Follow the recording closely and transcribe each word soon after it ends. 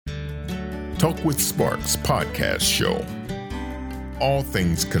Talk with Sparks podcast show. All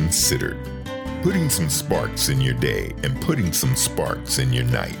things considered, putting some sparks in your day and putting some sparks in your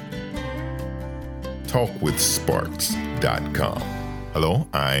night. Talkwithsparks.com. Hello,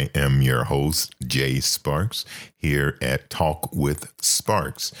 I am your host, Jay Sparks, here at Talk with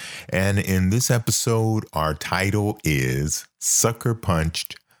Sparks. And in this episode, our title is Sucker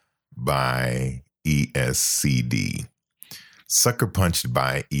Punched by ESCD. Sucker Punched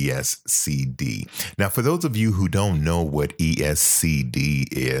by ESCD. Now, for those of you who don't know what ESCD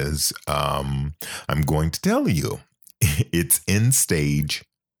is, I'm going to tell you. It's end-stage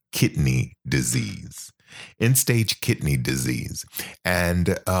kidney disease. End-stage kidney disease.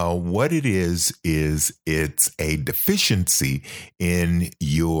 And what it is it's a deficiency in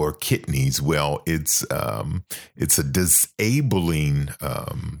your kidneys. Well, it's a disabling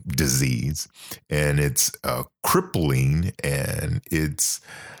disease, and it's crippling, and it's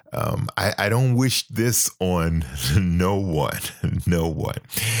I don't wish this on no one.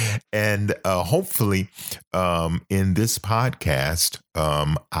 And hopefully in this podcast,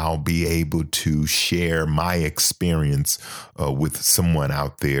 I'll be able to share my experience with someone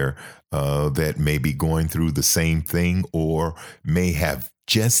out there that may be going through the same thing or may have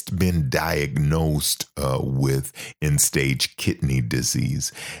just been diagnosed with end-stage kidney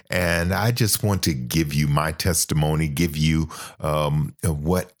disease. And I just want to give you my testimony, give you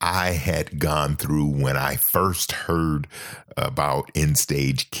what I had gone through when I first heard about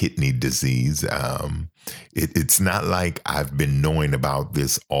end-stage kidney disease. It's not like I've been knowing about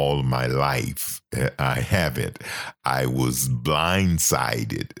this all my life. I haven't. I was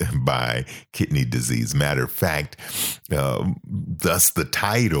blindsided by kidney disease. Matter of fact, thus the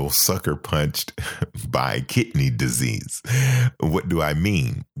title, Sucker Punched by Kidney Disease. What do I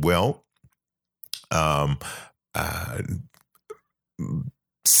mean? Well,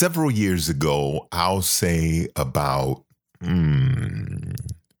 several years ago, I'll say about,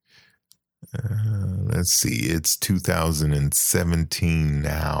 let's see, it's 2017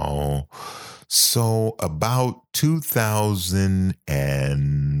 now. So about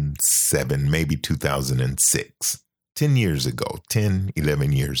 2007, maybe 2006, 10 years ago,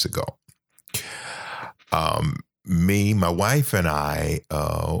 11 years ago. My wife and I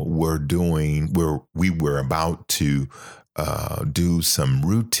we were about to do some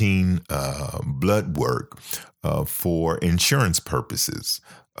routine blood work for insurance purposes.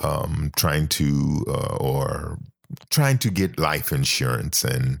 Trying to get life insurance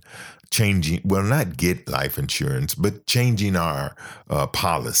and not get life insurance, but changing our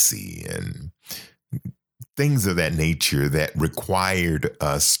policy and things of that nature that required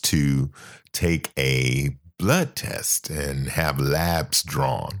us to take a blood test and have labs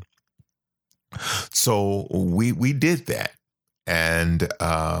drawn. So we did that. And,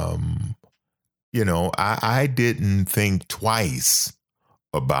 I didn't think twice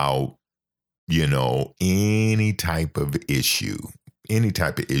about, any type of issue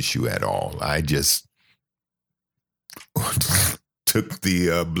at all. I just took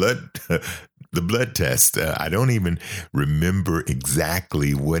the blood test. I don't even remember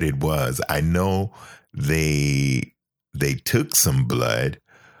exactly what it was. I know they took some blood,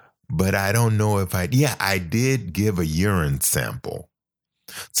 but I don't know if I did give a urine sample.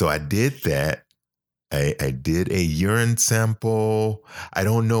 So I did that. I did a urine sample. I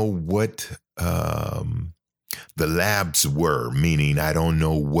don't know what the labs were, meaning I don't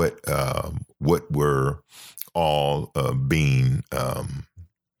know what were all being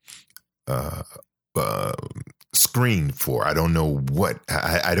screened for. I don't know what.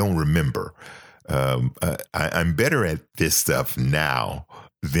 I don't remember. I'm better at this stuff now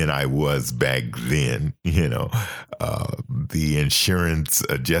than I was back then. The insurance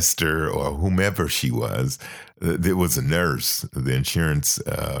adjuster or whomever she was, there was a nurse. The insurance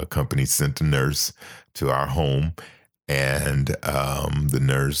company sent a nurse to our home, and the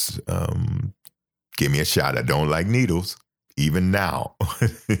nurse gave me a shot. I don't like needles, even now.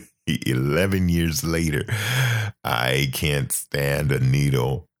 11 years later, I can't stand a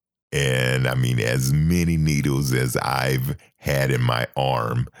needle. And I mean, as many needles as I've had in my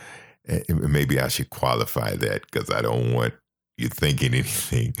arm, maybe I should qualify that because I don't want you thinking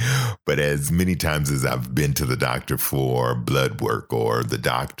anything. But as many times as I've been to the doctor for blood work, or the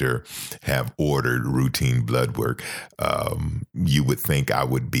doctor have ordered routine blood work, you would think I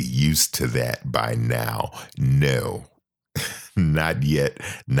would be used to that by now. No, not yet,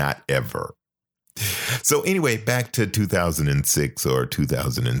 not ever. So anyway, back to 2006 or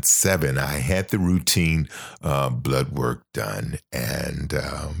 2007, I had the routine blood work done. And,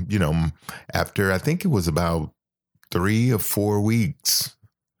 after I think it was about 3 or 4 weeks,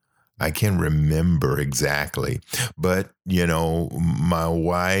 I can remember exactly. But, my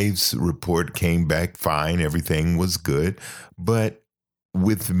wife's report came back fine. Everything was good. But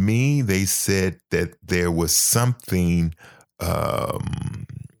with me, they said that there was something um,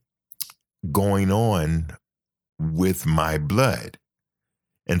 going on with my blood.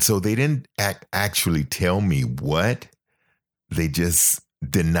 And so they didn't actually tell me what, they just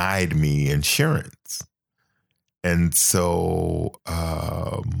denied me insurance. And so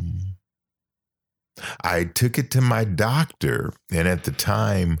I took it to my doctor. And at the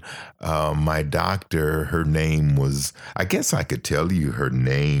time, my doctor, her name was, I guess I could tell you her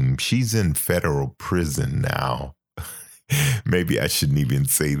name. She's in federal prison now. Maybe I shouldn't even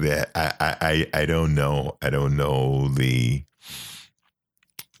say that. I don't know. I don't know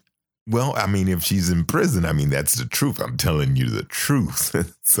well, I mean, if she's in prison, I mean, that's the truth. I'm telling you the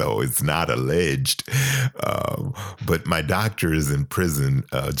truth. So it's not alleged. But my doctor is in prison.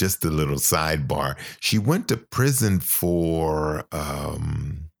 Just a little sidebar. She went to prison for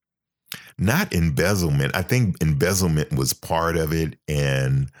not embezzlement. I think embezzlement was part of it,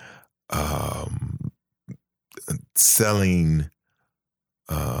 and selling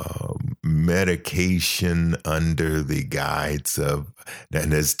medication under the guise of,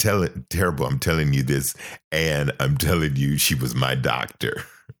 and it's terrible. I'm telling you this, and I'm telling you she was my doctor.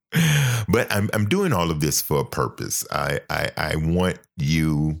 But I'm doing all of this for a purpose. I want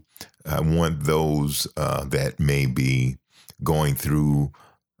you, I want those that may be going through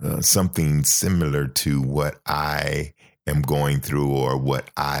something similar to what I am going through, or what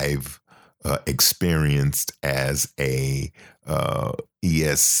I've experienced as a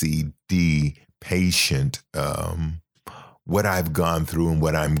ESCD patient, what I've gone through and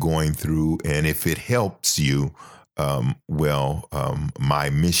what I'm going through. And if it helps you, my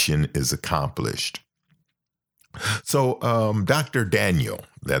mission is accomplished. So Dr. Daniel,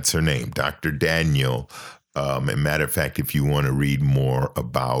 that's her name, Dr. Daniel. As a matter of fact, if you want to read more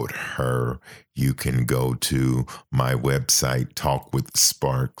about her, you can go to my website,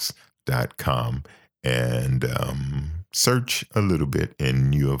 talkwithsparks.com, and search a little bit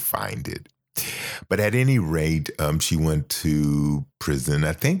and you'll find it. But at any rate, she went to prison,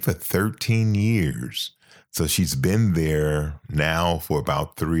 I think, for 13 years. So she's been there now for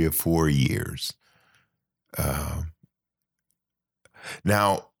about 3 or 4 years.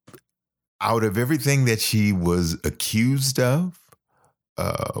 Now, out of everything that she was accused of,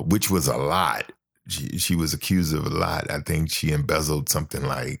 which was a lot, she was accused of a lot. I think she embezzled something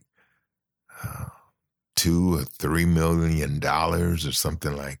like $2 or $3 million or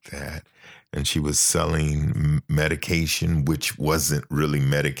something like that. And she was selling medication, which wasn't really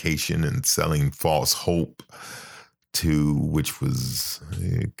medication, and selling false hope which was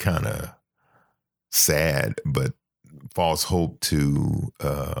kind of sad, but false hope to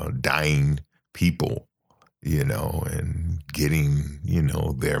dying people, and getting,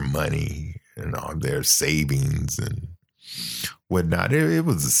 their money and all their savings and whatnot. It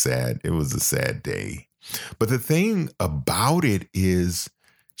was a sad day. But the thing about it is,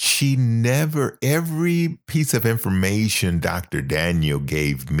 every piece of information Dr. Daniel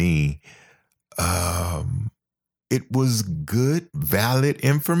gave me, it was good, valid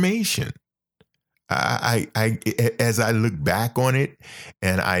information. As I look back on it,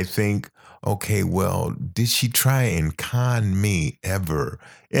 and I think, okay, well, did she try and con me ever?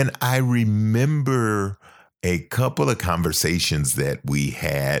 And I remember a couple of conversations that we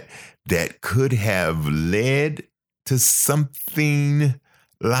had that could have led to something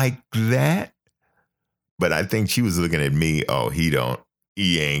like that. But I think she was looking at me, oh, he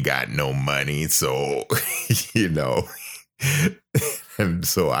ain't got no money. So, and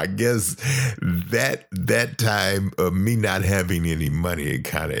so I guess that time of me not having any money, it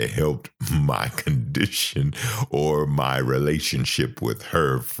kind of helped my condition or my relationship with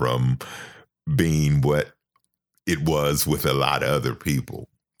her from being what it was with a lot of other people.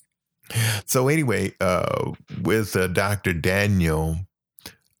 So anyway, with Dr. Daniel,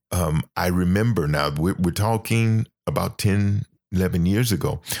 I remember now, we're talking about 10, 11 years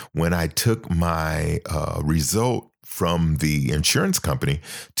ago, when I took my result from the insurance company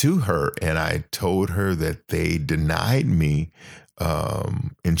to her, and I told her that they denied me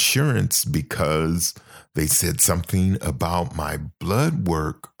insurance because they said something about my blood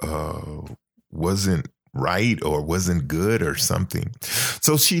work wasn't right or wasn't good or something.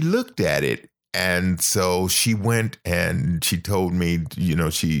 So she looked at it, and so she went and she told me,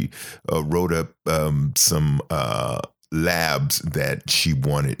 she wrote up some labs that she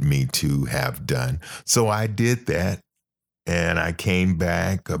wanted me to have done. So I did that, and I came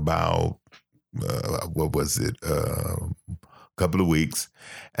back about, a couple of weeks.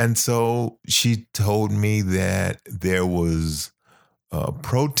 And so she told me that there was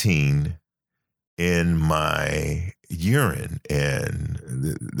protein in my urine, and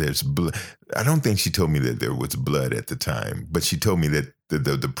there's blood. I don't think she told me that there was blood at the time, but she told me that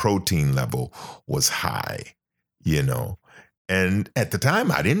the protein level was high, you know. And at the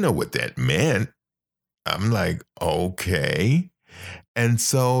time, I didn't know what that meant. I'm like, okay. And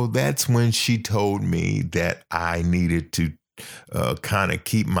so that's when she told me that I needed to kind of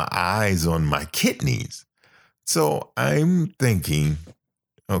keep my eyes on my kidneys. So I'm thinking,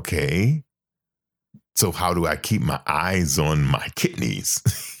 okay, so how do I keep my eyes on my kidneys?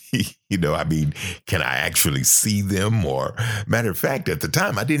 You know, I mean, can I actually see them? Or matter of fact, at the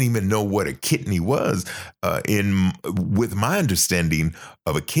time, I didn't even know what a kidney was. With my understanding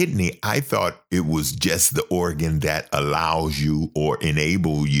of a kidney, I thought it was just the organ that allows you or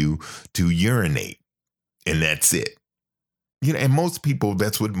enable you to urinate, and that's it. You know, and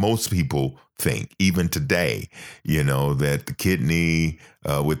that's what most people think, even today, you know, that the kidney,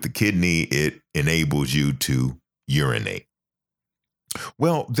 with the kidney, it enables you to urinate.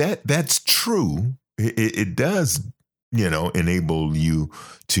 Well, that's true. It does, you know, enable you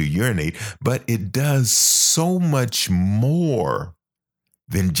to urinate, but it does so much more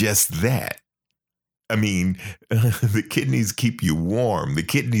than just that. I mean, the kidneys keep you warm. The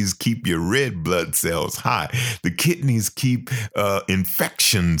kidneys keep your red blood cells high. The kidneys keep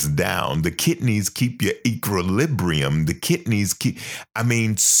infections down. The kidneys keep your equilibrium. The kidneys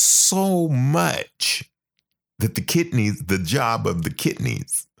so much that the job of the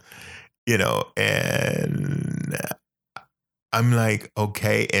kidneys, you know, and I'm like,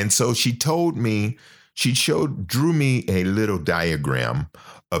 okay. And so she told me, drew me a little diagram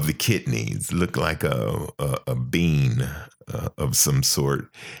of the kidneys, looked like a bean of some sort.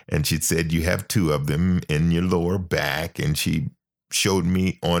 And she said, you have two of them in your lower back. And she showed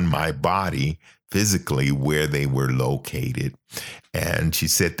me on my body physically where they were located. And she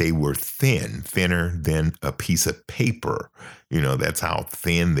said they were thinner than a piece of paper. You know, that's how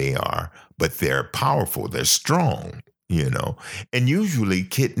thin they are, but they're powerful. They're strong, you know. And usually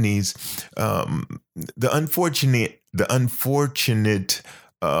kidneys, the unfortunate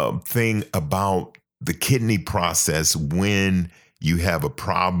thing about the kidney process, when you have a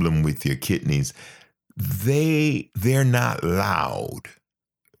problem with your kidneys, they're not loud,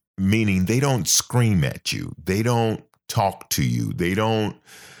 meaning they don't scream at you. They don't talk to you. They don't,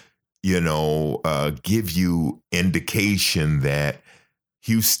 you know, give you indication that,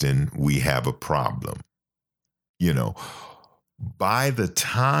 Houston, we have a problem. You know, by the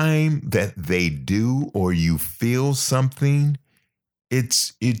time that they do, or you feel something,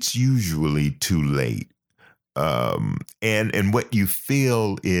 it's usually too late. And what you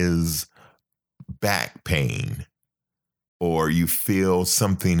feel is back pain, or you feel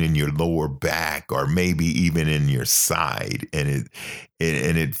something in your lower back, or maybe even in your side, and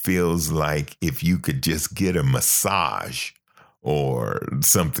it feels like if you could just get a massage or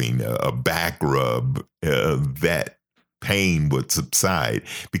something, a back rub, that pain would subside,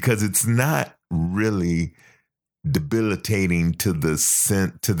 because it's not really debilitating to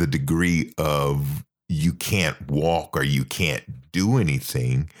the degree of you can't walk or you can't do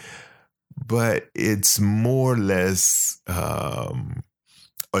anything, but it's more or less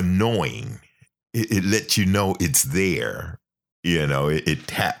annoying. It lets you know it's there. You know, it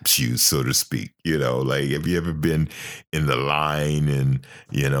taps you, so to speak. You know, like, have you ever been in the line and,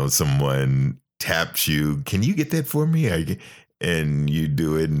 you know, someone taps you? Can you get that for me? And you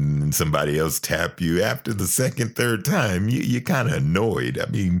do it, and somebody else tap you. After the second, third time, you're kind of annoyed. I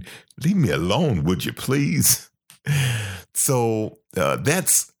mean, leave me alone, would you please? So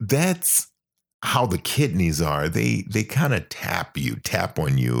that's how the kidneys are. They kind of tap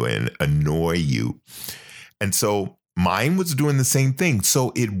on you and annoy you. And so mine was doing the same thing.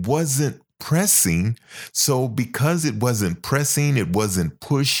 So it wasn't pressing. So because it wasn't pressing, it wasn't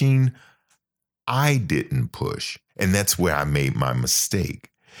pushing, I didn't push. And that's where I made my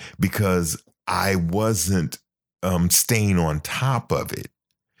mistake, because I wasn't staying on top of it.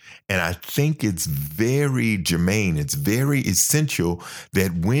 And I think it's very germane, it's very essential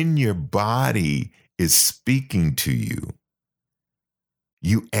that when your body is speaking to you,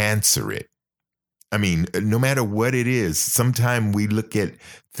 you answer it. I mean, no matter what it is, sometimes we look at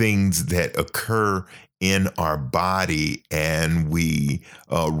things that occur in our body and we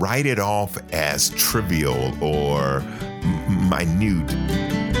write it off as trivial or minute.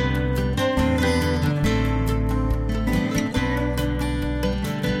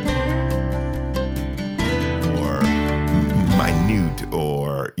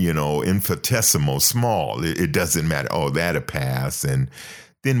 Or infinitesimal, small. It doesn't matter. Oh, that'll pass. And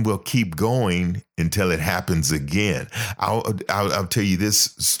then we'll keep going until it happens again. I'll tell you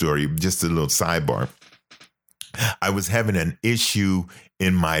this story, just a little sidebar. I was having an issue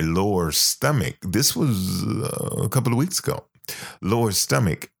in my lower stomach. This was a couple of weeks ago. Lower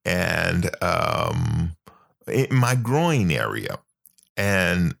stomach and in my groin area.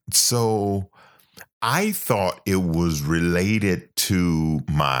 And so I thought it was related to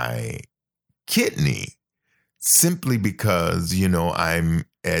my kidney simply because, I'm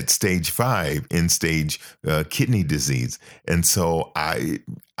at stage 5, end stage kidney disease. And so I'm,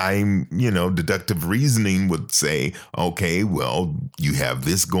 deductive reasoning would say, okay, well, you have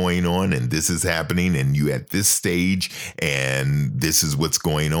this going on and this is happening and you at this stage and this is what's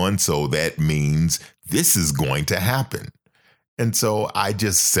going on. So that means this is going to happen. And so I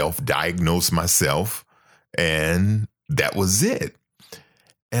just self-diagnosed myself and that was it.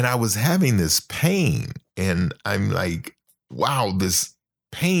 And I was having this pain and I'm like, wow, this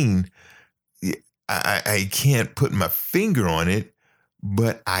pain, I can't put my finger on it,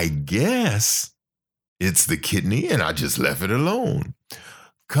 but I guess it's the kidney and I just left it alone.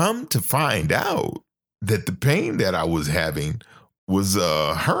 Come to find out that the pain that I was having was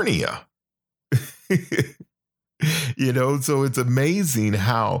a hernia. So it's amazing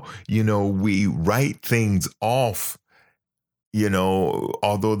how, we write things off,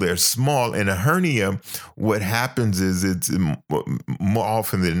 although they're small. In a hernia, what happens is it's more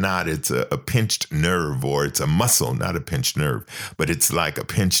often than not, it's a pinched nerve or it's a muscle, not a pinched nerve, but it's like a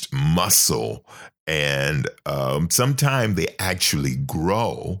pinched muscle. And sometimes they actually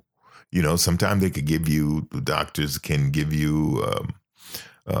grow, sometimes the doctors can give you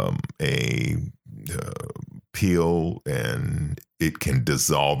a peel and it can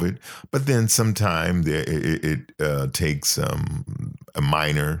dissolve it. But then sometimes it takes a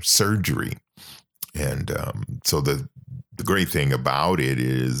minor surgery. And so the great thing about it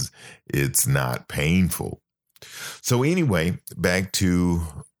is it's not painful. So anyway, back to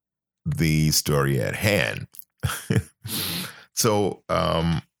the story at hand. So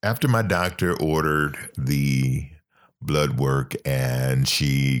after my doctor ordered the blood work and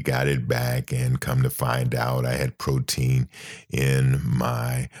she got it back and come to find out I had protein in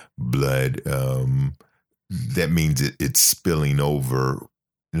my blood. That means it's spilling over,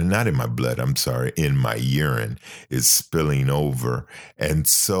 not in my blood, I'm sorry, in my urine is spilling over. And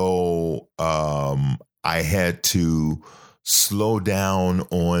so I had to slow down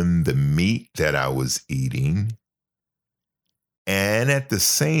on the meat that I was eating. And at the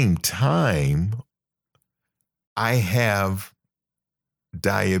same time, I have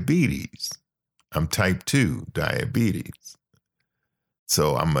diabetes. I'm type 2 diabetes.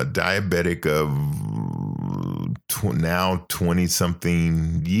 So I'm a diabetic of now 20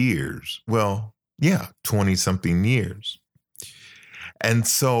 something years. Well, yeah, 20 something years. And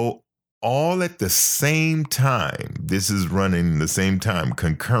so all at the same time, this is running the same time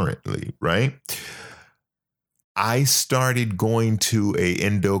concurrently, right? I started going to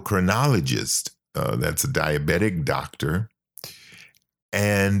an endocrinologist. That's a diabetic doctor.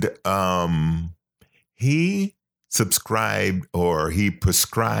 And he prescribed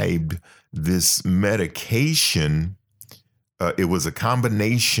this medication. It was a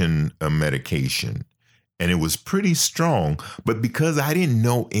combination of medication. And it was pretty strong. But because I didn't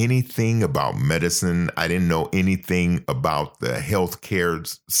know anything about medicine, I didn't know anything about the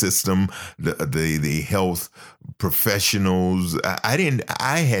healthcare system, the health professionals. I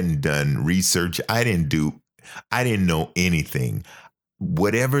hadn't done research. I didn't know anything.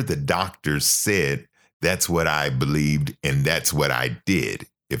 Whatever the doctors said, that's what I believed, and that's what I did.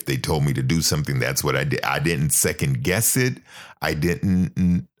 If they told me to do something, that's what I did. I didn't second guess it. I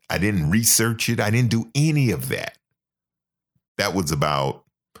didn't research it. I didn't do any of that. That was about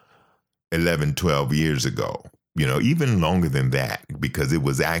 11, 12 years ago, even longer than that, because it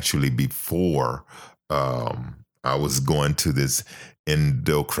was actually before I was going to this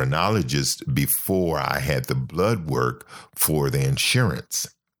endocrinologist before I had the blood work for the insurance.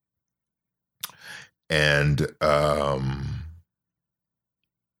 And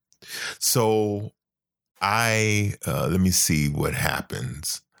so let me see what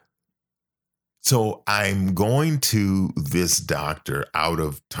happens. So I'm going to this doctor out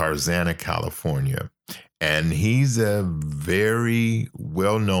of Tarzana, California, and he's a very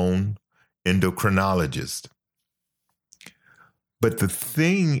well-known endocrinologist. But the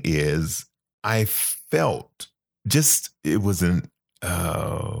thing is, I felt it was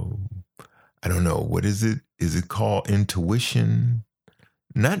I don't know, what is it? Is it called intuition?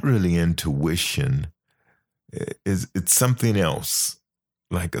 Not really intuition. It's something else.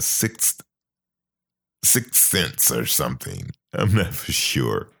 like a sixth sense or something. I'm not for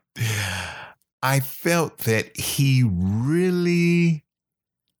sure. I felt that he really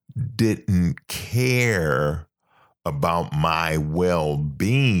didn't care about my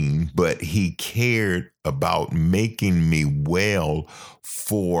well-being, but he cared about making me well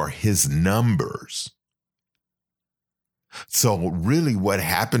for his numbers. So really what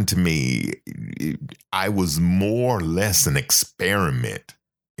happened to me, I was more or less an experiment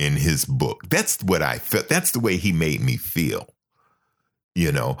in his book. That's what I felt. That's the way he made me feel.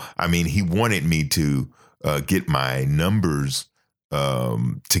 You know, I mean, he wanted me to get my numbers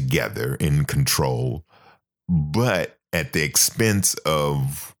together in control, but at the expense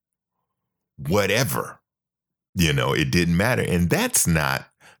of whatever, you know, it didn't matter. And that's not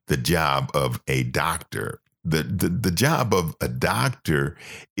the job of a doctor. The job of a doctor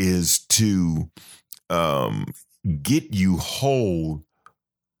is to get you whole.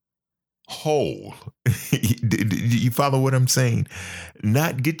 You follow what I'm saying?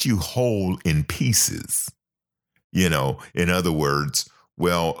 Not get you whole in pieces. You know, in other words,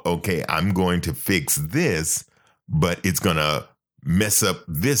 well, okay, I'm going to fix this, but it's going to mess up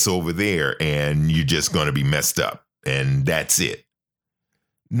this over there, and you're just going to be messed up, and that's it.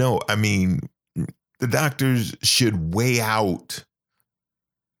 No, I mean, the doctors should weigh out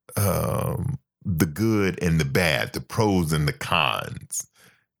the good and the bad, the pros and the cons,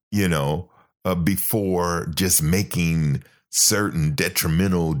 you know, before just making certain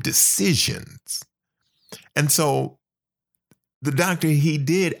detrimental decisions. And so the doctor, he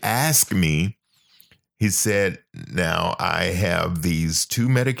did ask me, he said, now I have these two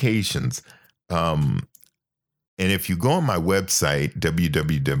medications. And if you go on my website,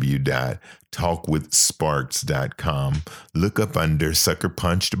 www.talkwithsparks.com, look up under Sucker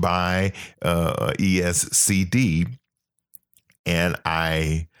Punched by ESCD, and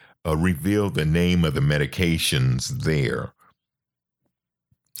I reveal the name of the medications there.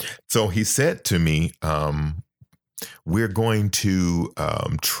 So he said to me, we're going to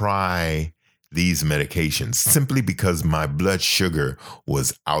try these medications simply because my blood sugar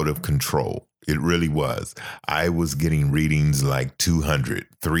was out of control. It really was. I was getting readings like 200,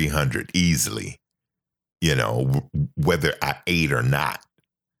 300 easily, you know, whether I ate or not,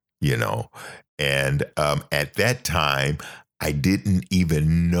 you know. And at that time, I didn't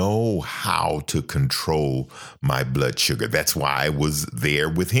even know how to control my blood sugar. That's why I was there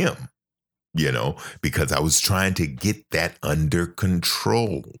with him, you know, because I was trying to get that under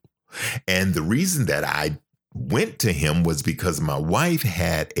control. And the reason that I went to him was because my wife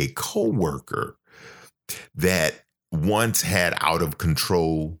had a coworker that once had out of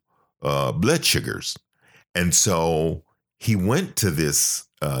control blood sugars. And so he went to this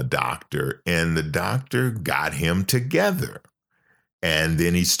doctor, and the doctor got him together. And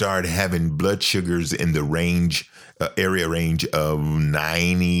then he started having blood sugars in the area range of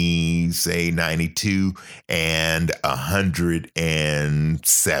 90, say 92, and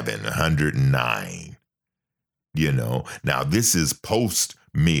 107, 109. You know, now this is post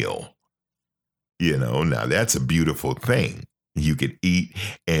meal. You know, now that's a beautiful thing. You could eat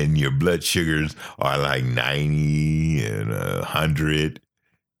and your blood sugars are like 90 and 100.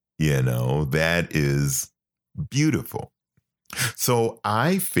 You know, that is beautiful. So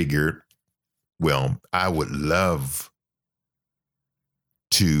I figured, well, I would love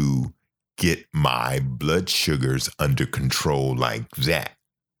to get my blood sugars under control like that.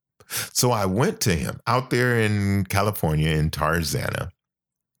 So I went to him out there in California, in Tarzana.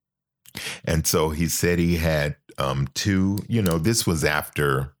 And so he said he had two, you know, this was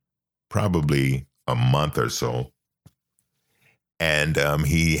after probably a month or so. And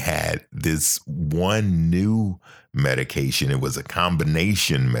he had this one new medication. It was a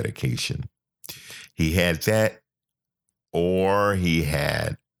combination medication. He had that, or he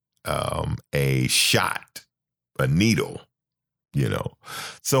had a shot, a needle, you know.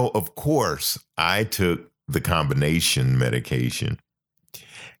 So, of course, I took the combination medication.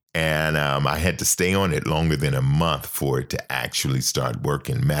 And I had to stay on it longer than a month for it to actually start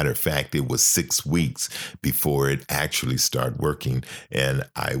working. Matter of fact, it was 6 weeks before it actually started working. And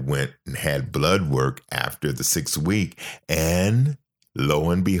I went and had blood work after the 6th week. And lo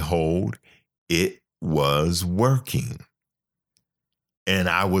and behold, it was working. And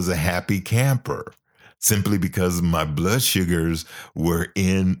I was a happy camper simply because my blood sugars were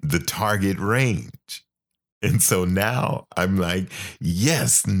in the target range. And so now I'm like,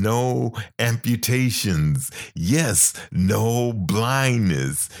 yes, no amputations. Yes, no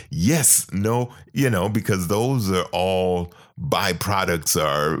blindness. Yes, no, you know, because those are all byproducts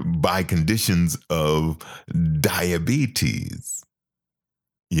or by conditions of diabetes.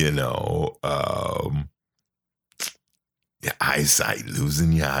 you know, your eyesight,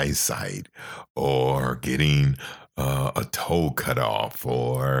 losing your eyesight, or getting a toe cut off,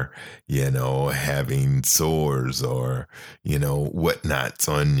 or, having sores, or, whatnots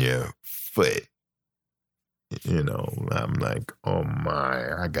on your foot. I'm like, oh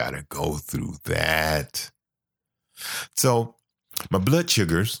my, I gotta go through that. So my blood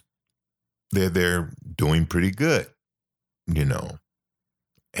sugars, they're doing pretty good, and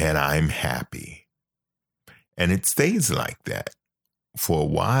I'm happy. And it stays like that for a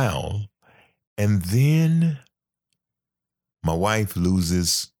while. And then my wife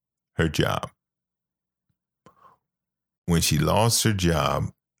loses her job. When she lost her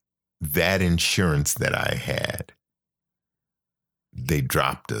job, that insurance that I had, they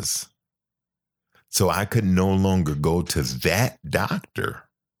dropped us. So I could no longer go to that doctor.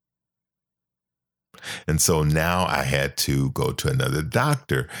 And so now I had to go to another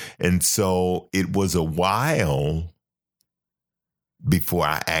doctor. And so it was a while before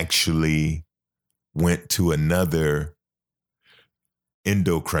I actually went to another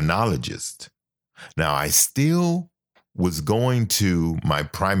endocrinologist. Now, I still was going to my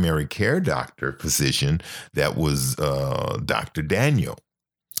primary care doctor, physician, that was Dr. Daniel.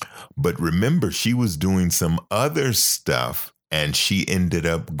 But remember, she was doing some other stuff, and she ended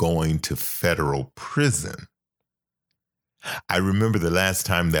up going to federal prison. I remember the last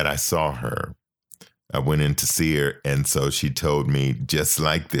time that I saw her, I went in to see her, and so she told me just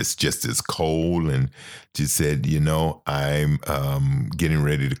like this, just as cold, and she said, I'm getting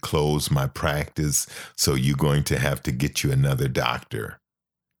ready to close my practice, so you're going to have to get you another doctor.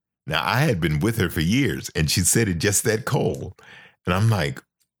 Now, I had been with her for years, and she said it just that cold. And I'm like,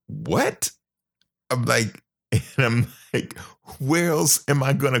 what? I'm like, where else am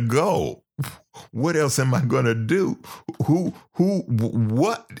I going to go? What else am I going to do?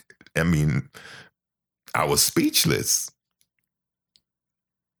 What? I mean, I was speechless.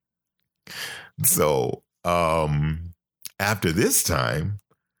 So after this time,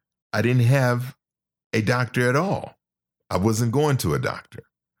 I didn't have a doctor at all. I wasn't going to a doctor.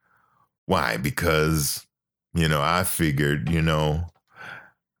 Why? Because, I figured,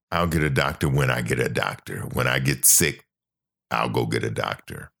 I'll get a doctor when I get a doctor. When I get sick, I'll go get a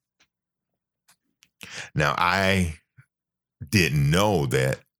doctor. Now, I didn't know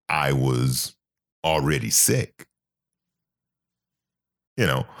that I was already sick,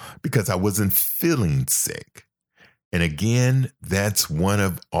 because I wasn't feeling sick. And again, that's one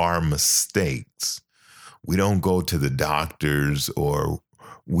of our mistakes. We don't go to the doctors, or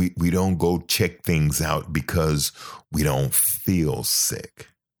we don't go check things out because we don't feel sick.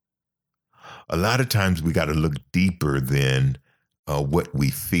 A lot of times we got to look deeper than what we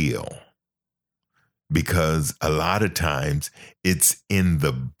feel, because a lot of times it's in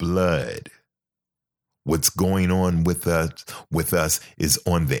the blood. What's going on with us is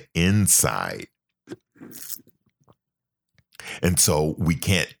on the inside. And so we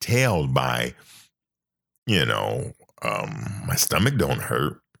can't tell by, my stomach don't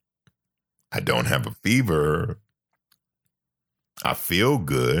hurt. I don't have a fever. I feel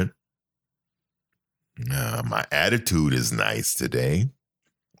good. My attitude is nice today.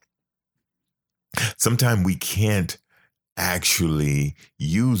 Sometimes we can't actually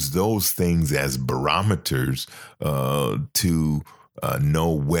use those things as barometers to know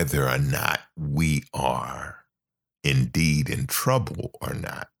whether or not we are indeed in trouble or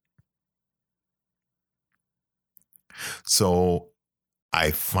not. So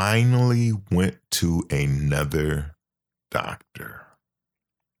I finally went to another doctor.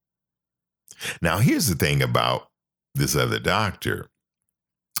 Now, here's the thing about this other doctor.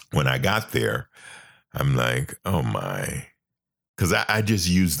 When I got there, I'm like, oh my, because I just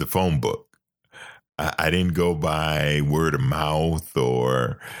used the phone book. I didn't go by word of mouth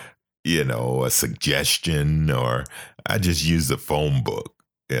or, a suggestion, or I just used the phone book.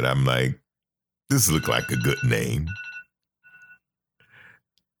 And I'm like, this looked like a good name.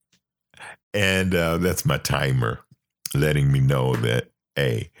 And that's my timer letting me know that,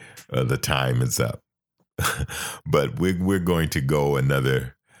 hey, the time is up. But we're going to go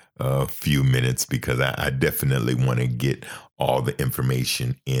another few minutes, because I definitely want to get all the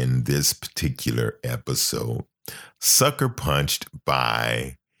information in this particular episode. Sucker Punched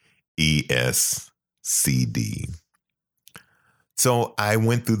by ESCD. So I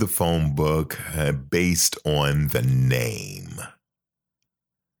went through the phone book based on the name.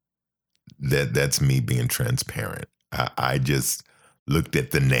 That's me being transparent. I just looked at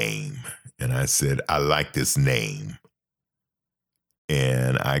the name and I said, I like this name.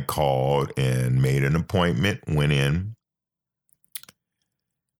 And I called and made an appointment, went in.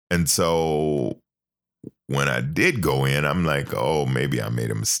 And so when I did go in, I'm like, oh, maybe I made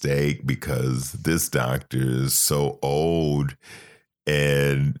a mistake because this doctor is so old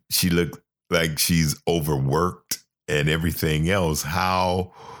and she looked like she's overworked and everything else.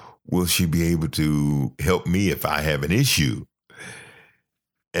 How will she be able to help me if I have an issue?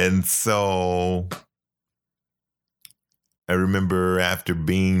 And so I remember after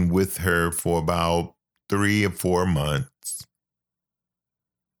being with her for about 3 or 4 months,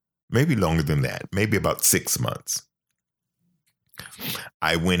 maybe longer than that, maybe about 6 months,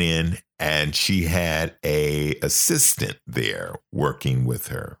 I went in and she had an assistant there working with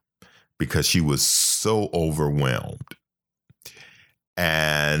her because she was so overwhelmed.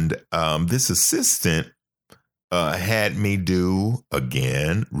 And this assistant had me do,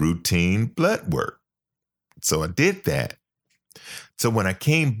 again, routine blood work. So I did that. So when I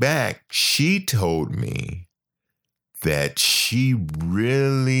came back, she told me that she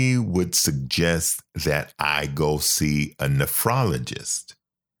really would suggest that I go see a nephrologist.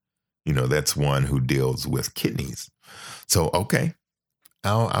 You know, that's one who deals with kidneys. So, okay,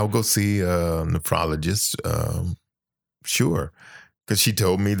 I'll go see a nephrologist. Sure. Because she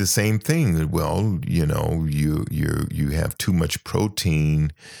told me the same thing. Well, you know, you have too much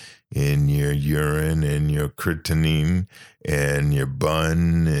protein in your urine and your creatinine and your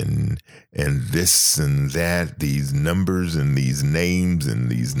bun and this and that, these numbers and these names and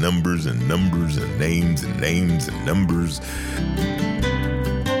these numbers and numbers and names and names and numbers.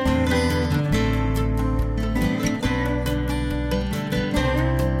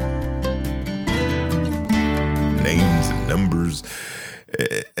 Names and numbers.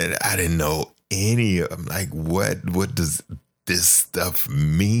 And I didn't know any of them. Like, what does this stuff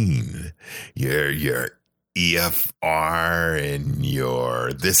mean? Your EFR and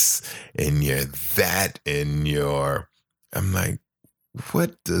your this and your that and your, I'm like,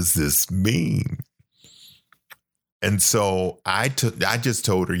 what does this mean? And so I just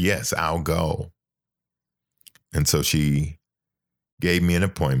told her, yes, I'll go. And so she gave me an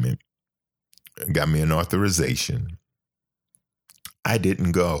appointment, got me an authorization. I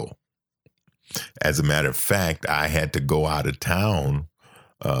didn't go. As a matter of fact, I had to go out of town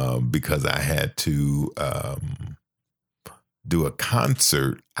because I had to do a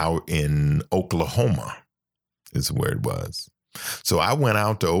concert out in Oklahoma, is where it was. So I went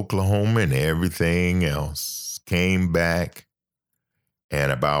out to Oklahoma and everything else, came back,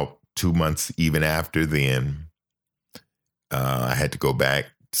 and about 2 months even after then, I had to go back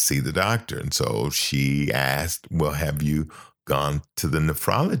to see the doctor. And so she asked, well, have you gone to the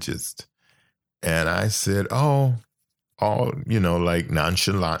nephrologist? And I said, oh, you know, like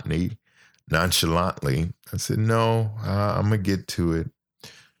nonchalantly. I said, no, I'm going to get to it.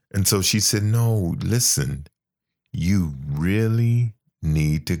 And so she said, no, listen, you really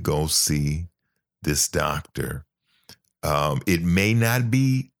need to go see this doctor. It may not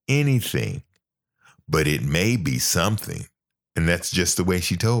be anything, but it may be something. And that's just the way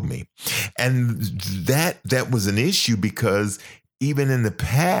she told me. And that was an issue because even in the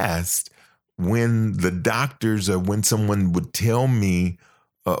past, when the doctors or when someone would tell me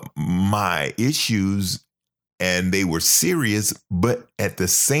my issues and they were serious, but at the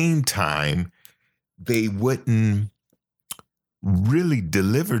same time, they wouldn't really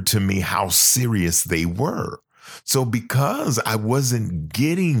deliver to me how serious they were. So because I wasn't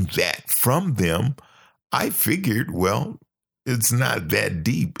getting that from them, I figured, well, it's not that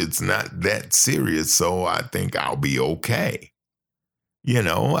deep. It's not that serious. So I think I'll be okay. You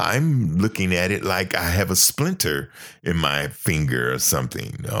know, I'm looking at it like I have a splinter in my finger or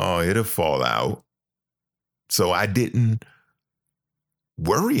something. Oh, it'll fall out. So I didn't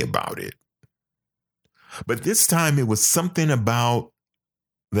worry about it. But this time it was something about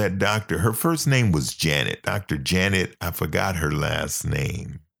that doctor. Her first name was Janet. Dr. Janet, I forgot her last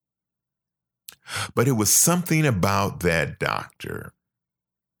name. But it was something about that doctor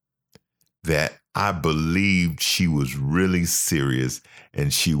that I believed she was really serious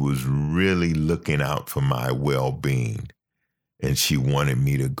and she was really looking out for my well-being. And she wanted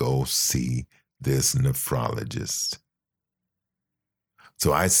me to go see this nephrologist.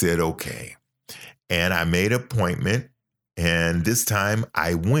 So I said, okay. And I made an appointment. And this time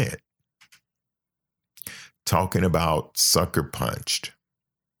I went. Talking about sucker punched.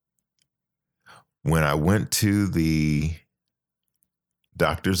 When I went to the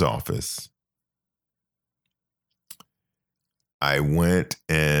doctor's office, I went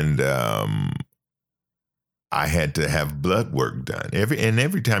and I had to have blood work done.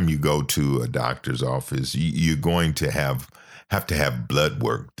 Every time you go to a doctor's office, you're going to have to have blood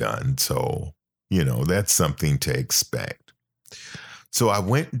work done. So, you know, that's something to expect. So I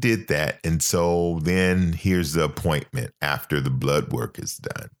went and did that. And so then here's the appointment after the blood work is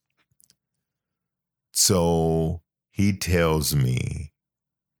done. So he tells me,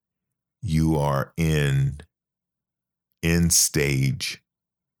 you are in end-stage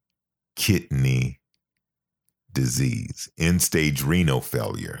kidney disease, end-stage renal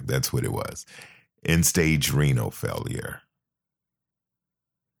failure. That's what it was. End-stage renal failure.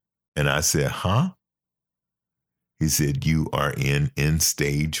 And I said, huh? He said, you are in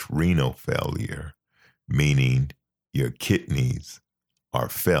end-stage renal failure, meaning your kidneys are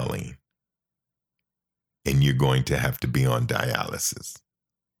failing and you're going to have to be on dialysis.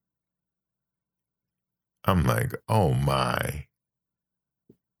 I'm like, oh my.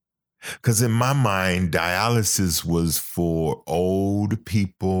 Because in my mind, dialysis was for old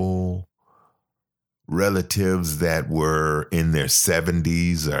people, relatives that were in their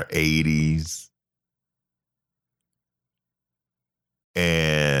 70s or 80s,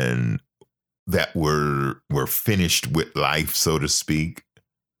 and that were finished with life, so to speak.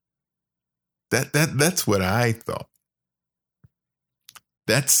 That's what I thought.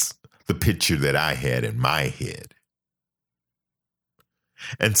 That's the picture that I had in my head.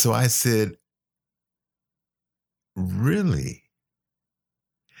 And so I said, really?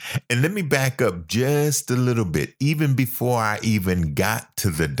 And let me back up just a little bit. Even before I even got to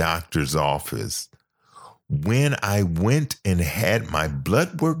the doctor's office, when I went and had my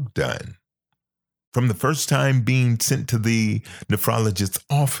blood work done, from the first time being sent to the nephrologist's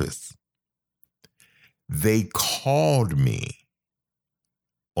office, they called me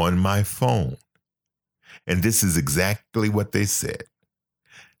on my phone. And this is exactly what they said.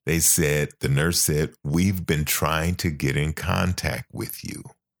 They said, the nurse said, we've been trying to get in contact with you.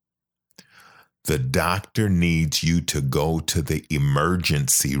 The doctor needs you to go to the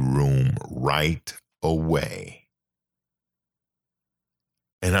emergency room right away.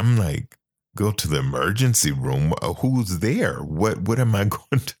 And I'm like, go to the emergency room? Who's there? What am I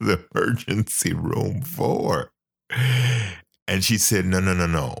going to the emergency room for? And she said,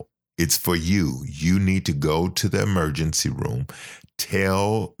 no. It's for you. You need to go to the emergency room.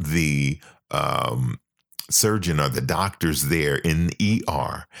 Tell the surgeon or the doctors there in the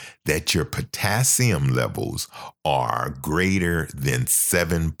ER that your potassium levels are greater than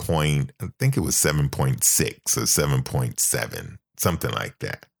 7.6 or 7.7, something like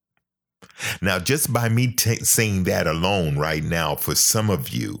that. Now, just by me saying that alone right now, for some of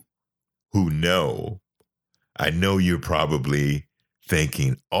you who know, I know you're probably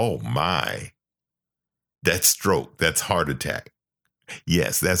thinking, oh my, that's stroke, that's heart attack.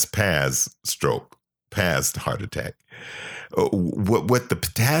 Yes, that's past stroke, past heart attack. What the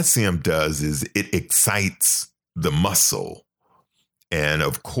potassium does is it excites the muscle. And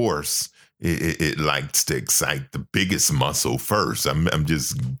of course, it likes to excite the biggest muscle first. I'm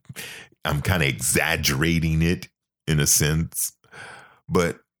kind of exaggerating it in a sense.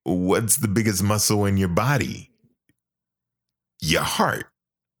 But what's the biggest muscle in your body? Your heart.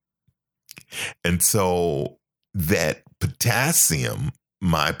 And so that potassium,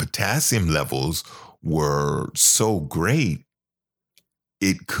 my potassium levels were so great,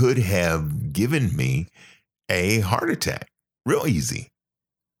 it could have given me a heart attack real easy.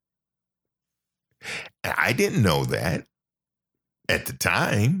 I didn't know that at the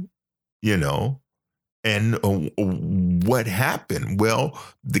time, And what happened? Well,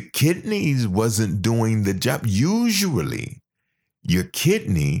 the kidneys wasn't doing the job. Usually, your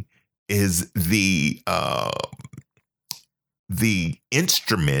kidney is the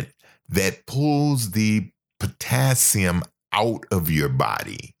instrument that pulls the potassium out of your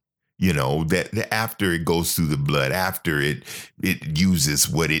body. That after it goes through the blood, after it uses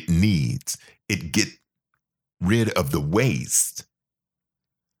what it needs, it gets rid of the waste.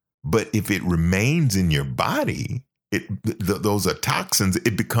 But if it remains in your body, those are toxins,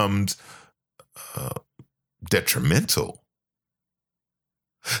 it becomes detrimental.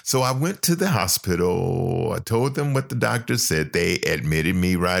 So I went to the hospital. I told them what the doctor said. They admitted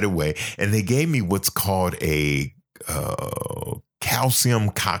me right away. And they gave me what's called a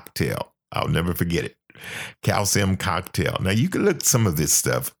calcium cocktail. I'll never forget it. Calcium cocktail. Now, you can look some of this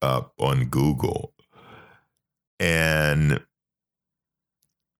stuff up on Google. And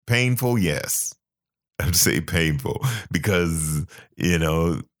painful, yes. I'd say painful because,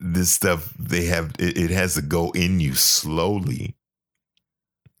 this stuff, it has to go in you slowly.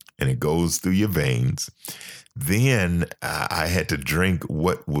 And it goes through your veins. Then I had to drink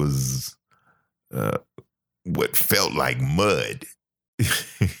what felt like mud.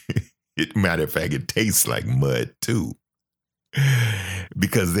 Matter of fact, it tastes like mud too.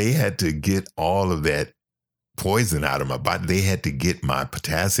 Because they had to get all of that poison out of my body. They had to get my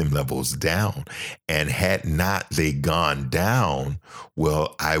potassium levels down. And had not they gone down,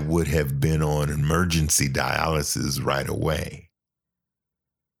 well, I would have been on emergency dialysis right away.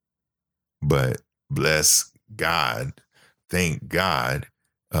 But bless God, thank God,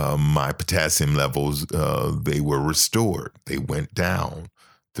 my potassium levels, they were restored. They went down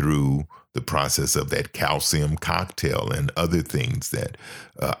through the process of that calcium cocktail and other things that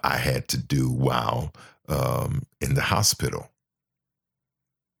I had to do while in the hospital.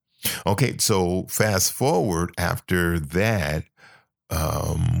 Okay, so fast forward after that,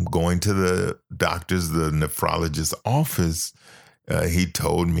 going to the doctor's, the nephrologist's office, he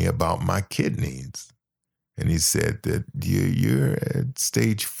told me about my kidneys. And he said that you're at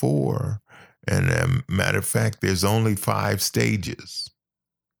stage 4. And matter of fact, there's only 5 stages.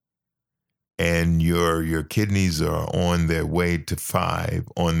 And your kidneys are on their way to 5,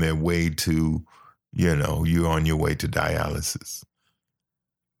 on their way to, you're on your way to dialysis.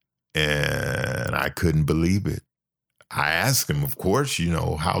 And I couldn't believe it. I asked him, of course,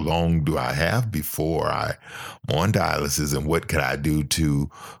 how long do I have before I'm on dialysis, and what could I do to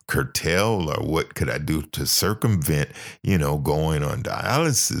curtail, or what could I do to circumvent, going on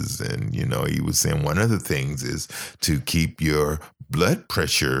dialysis? And, he was saying one of the things is to keep your blood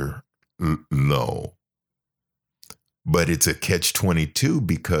pressure low. But it's a catch-22,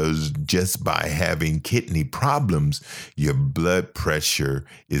 because just by having kidney problems, your blood pressure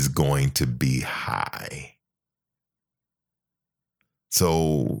is going to be high.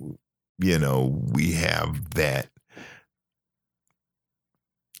 So, we have that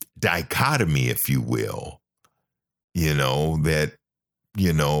dichotomy, if you will, that,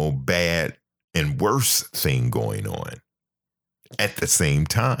 bad and worse thing going on at the same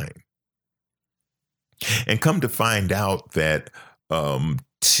time. And come to find out that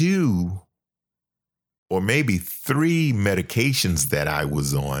 2 or maybe 3 medications that I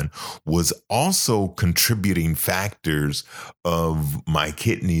was on was also contributing factors of my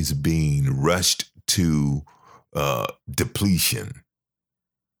kidneys being rushed to depletion.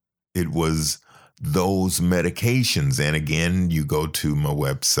 It was those medications. And again, you go to my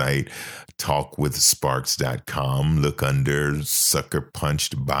website, talkwithsparks.com, look under Sucker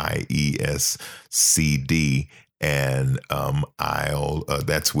Punched by ESCD. And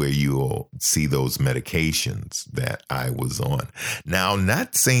that's where you'll see those medications that I was on. Now,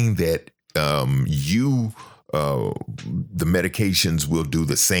 not saying that the medications will do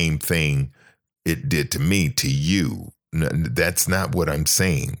the same thing it did to me, to you. That's not what I'm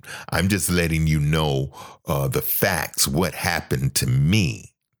saying. I'm just letting you know the facts, what happened to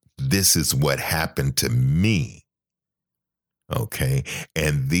me. This is what happened to me. Okay.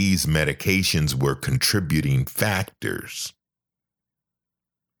 And these medications were contributing factors.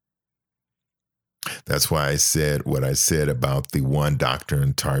 That's why I said what I said about the one doctor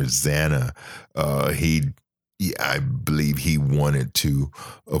in Tarzana. I believe he wanted to,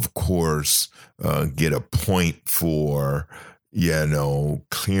 of course, get a point for,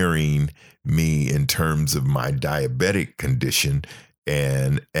 clearing me in terms of my diabetic condition.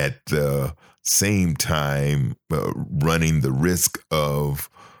 And at the same time, running the risk of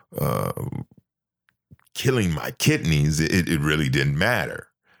killing my kidneys, it really didn't matter,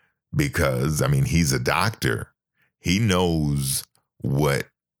 because, he's a doctor. He knows what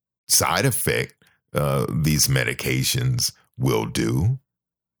side effect these medications will do.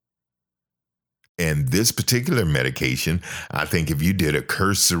 And this particular medication, I think if you did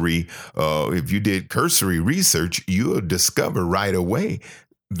cursory research, you'll discover right away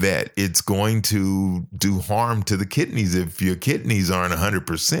that it's going to do harm to the kidneys if your kidneys aren't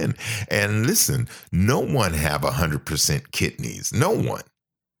 100%. And listen, no one have 100% kidneys. No one.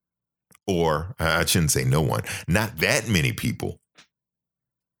 Or I shouldn't say no one. Not that many people.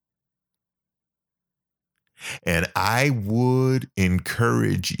 And I would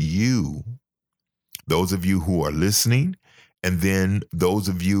encourage you, those of you who are listening, and then those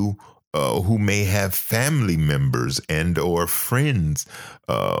of you who may have family members and or friends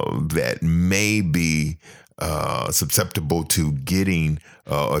that may be susceptible to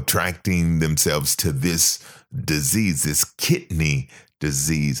attracting themselves to this disease, this kidney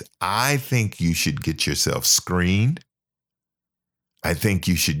disease. I think you should get yourself screened. I think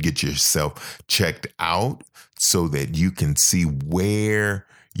you should get yourself checked out so that you can see where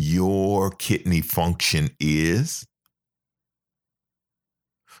your kidney function is,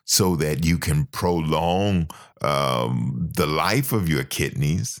 so that you can prolong the life of your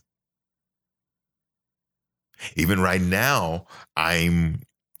kidneys. Even right now, I'm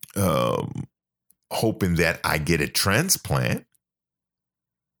hoping that I get a transplant,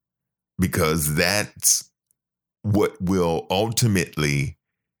 because that's what will ultimately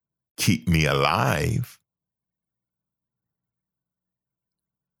keep me alive.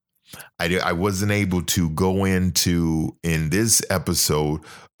 I wasn't able to go into, in this episode,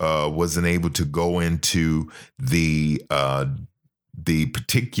 wasn't able to go into the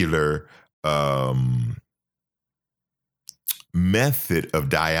particular method of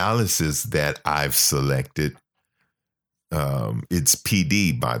dialysis that I've selected. It's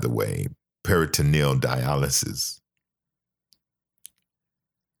PD, by the way, peritoneal dialysis.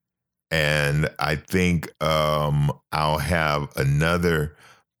 And I think I'll have another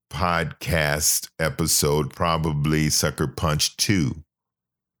podcast episode, probably Sucker Punch 2,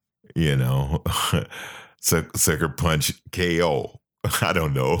 Sucker Punch KO. I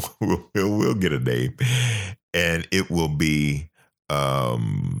don't know. We'll get a name. And it will be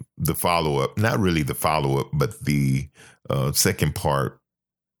the follow-up, not really the follow-up, but the second part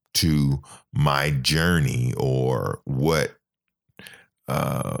to my journey, or what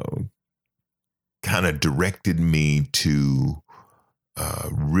kind of directed me to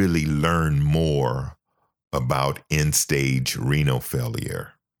really learn more about end-stage renal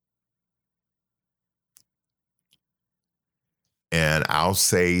failure. And I'll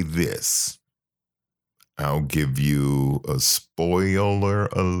say this. I'll give you a spoiler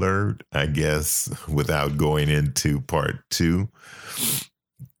alert, I guess, without going into part 2.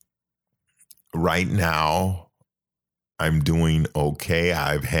 Right now, I'm doing okay.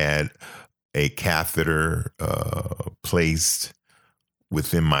 I've had a catheter placed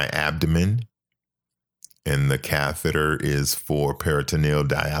within my abdomen, and the catheter is for peritoneal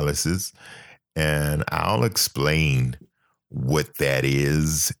dialysis. And I'll explain what that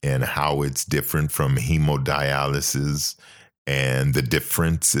is and how it's different from hemodialysis, and the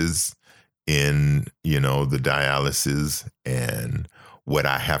differences in, the dialysis, and what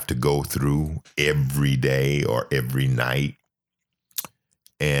I have to go through every day or every night.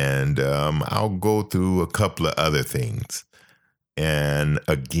 And I'll go through a couple of other things. And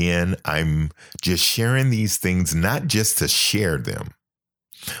again, I'm just sharing these things, not just to share them,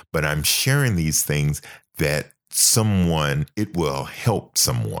 but I'm sharing these things that it will help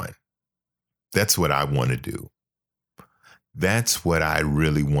someone. That's what I want to do. That's what I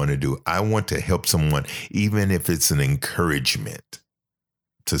really want to do. I want to help someone, even if it's an encouragement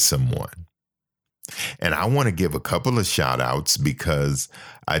to someone. And I want to give a couple of shout outs, because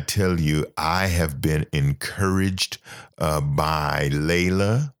I tell you, I have been encouraged by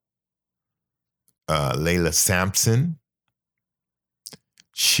Layla Sampson.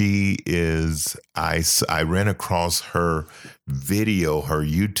 She is, I ran across her video, her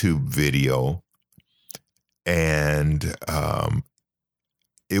YouTube video, and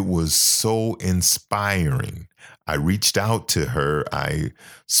it was so inspiring. I reached out to her. I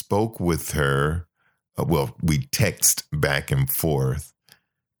spoke with her. We text back and forth,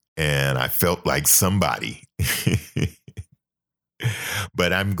 and I felt like somebody.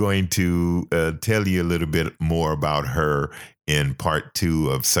 But I'm going to tell you a little bit more about her in part 2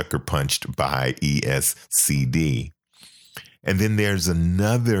 of Sucker Punched by ESCD. And then there's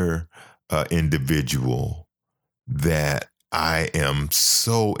another individual that I am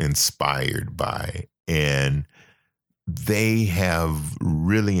so inspired by, and they have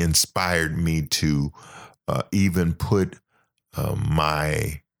really inspired me to even put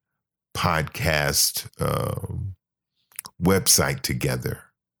my podcast website together.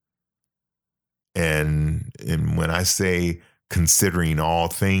 And when I say considering all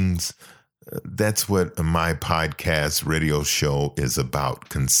things, that's what my podcast radio show is about,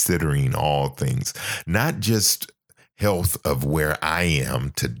 considering all things, not just health of where I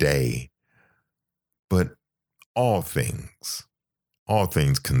am today, but all things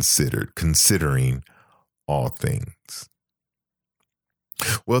considered, considering all things.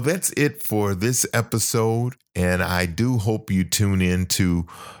 Well, that's it for this episode, and I do hope you tune in to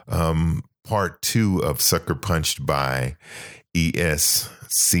part 2 of Sucker Punched by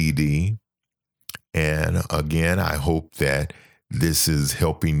ESCD. And again, I hope that this is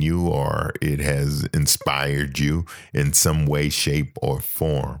helping you, or it has inspired you in some way, shape, or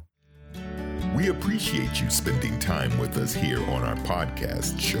form. We appreciate you spending time with us here on our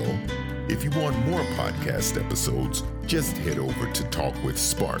podcast show. If you want more podcast episodes, just head over to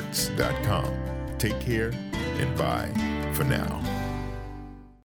talkwithsparks.com. Take care, and bye for now.